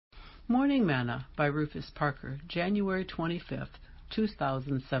Morning Manna by Rufus Parker, January 25th,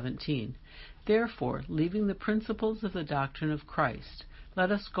 2017. Therefore, leaving the principles of the doctrine of Christ,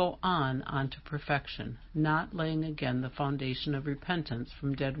 let us go on unto perfection, not laying again the foundation of repentance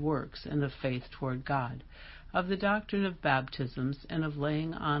from dead works and of faith toward God, of the doctrine of baptisms and of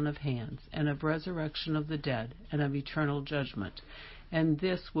laying on of hands, and of resurrection of the dead, and of eternal judgment. And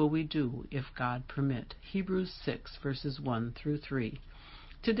this will we do, if God permit. Hebrews 6, verses 1 through 3.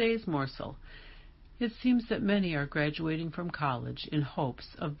 Today's morsel. It seems that many are graduating from college in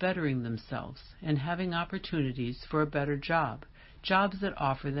hopes of bettering themselves and having opportunities for a better job, jobs that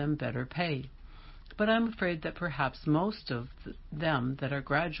offer them better pay. But I'm afraid that perhaps most of them that are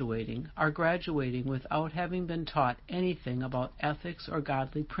graduating without having been taught anything about ethics or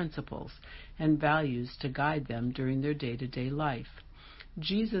godly principles and values to guide them during their day-to-day life.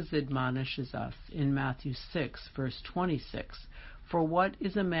 Jesus admonishes us in Matthew 6, verse 26, "For what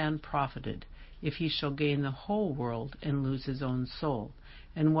is a man profited, if he shall gain the whole world and lose his own soul?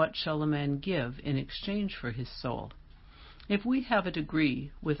 And what shall a man give in exchange for his soul?" If we have a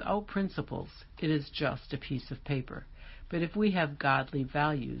degree without principles, it is just a piece of paper. But if we have godly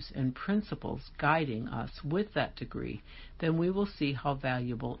values and principles guiding us with that degree, then we will see how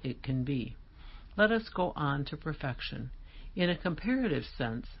valuable it can be. Let us go on to perfection. In a comparative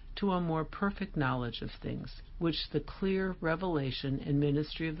sense, to a more perfect knowledge of things, which the clear revelation and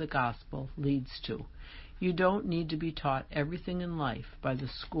ministry of the gospel leads to. You don't need to be taught everything in life by the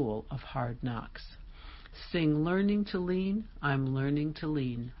school of hard knocks. Sing learning to lean, I'm learning to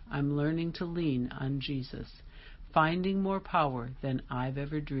lean, I'm learning to lean on Jesus. Finding more power than I've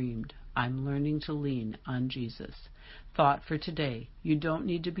ever dreamed, I'm learning to lean on Jesus. Thought for today, you don't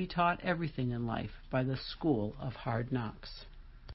need to be taught everything in life by the school of hard knocks.